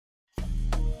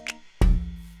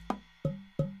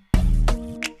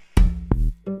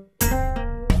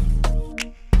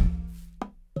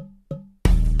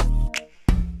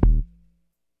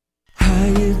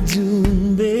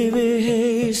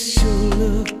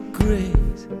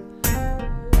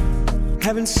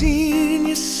Haven't seen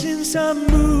you since I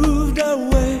moved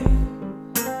away.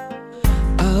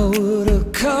 I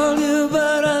would've called you,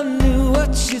 but I knew what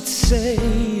you'd say.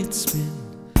 It's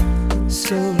been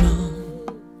so long.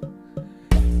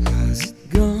 How's it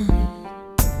gone?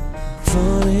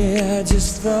 Funny, I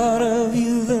just thought of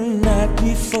you the night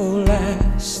before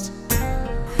last.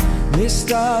 They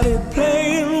started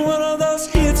playing one of those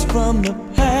hits from the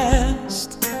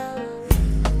past,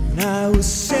 and I was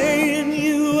saying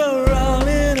you were all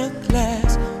in a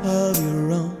class of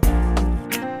your own.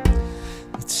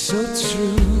 It's so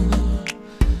true,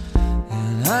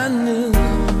 and I knew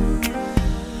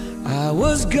I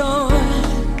was gone.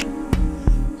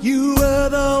 You were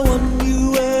the one,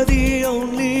 you were the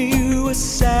only, you were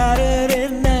Saturday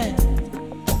night.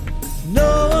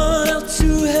 No one else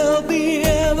who held me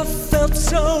ever felt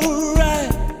so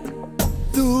right.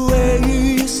 The way you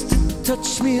used to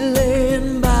touch me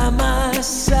laying by my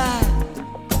side,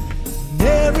 and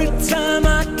every time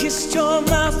I kissed your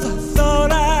mouth I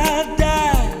thought I'd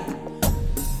die.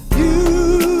 You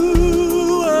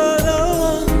were the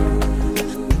one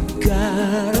that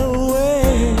got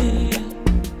away.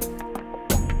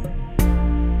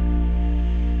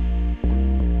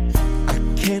 I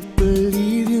can't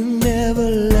believe you never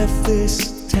left this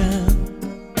town.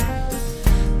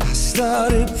 I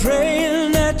started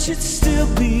praying that you'd still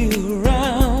be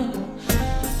around,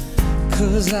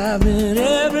 'cause I've been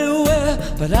everywhere,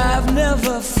 but I've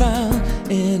never found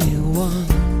anyone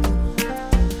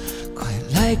quite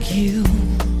like you.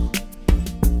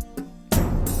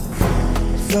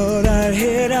 Thought I'd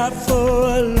head out for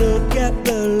a look at the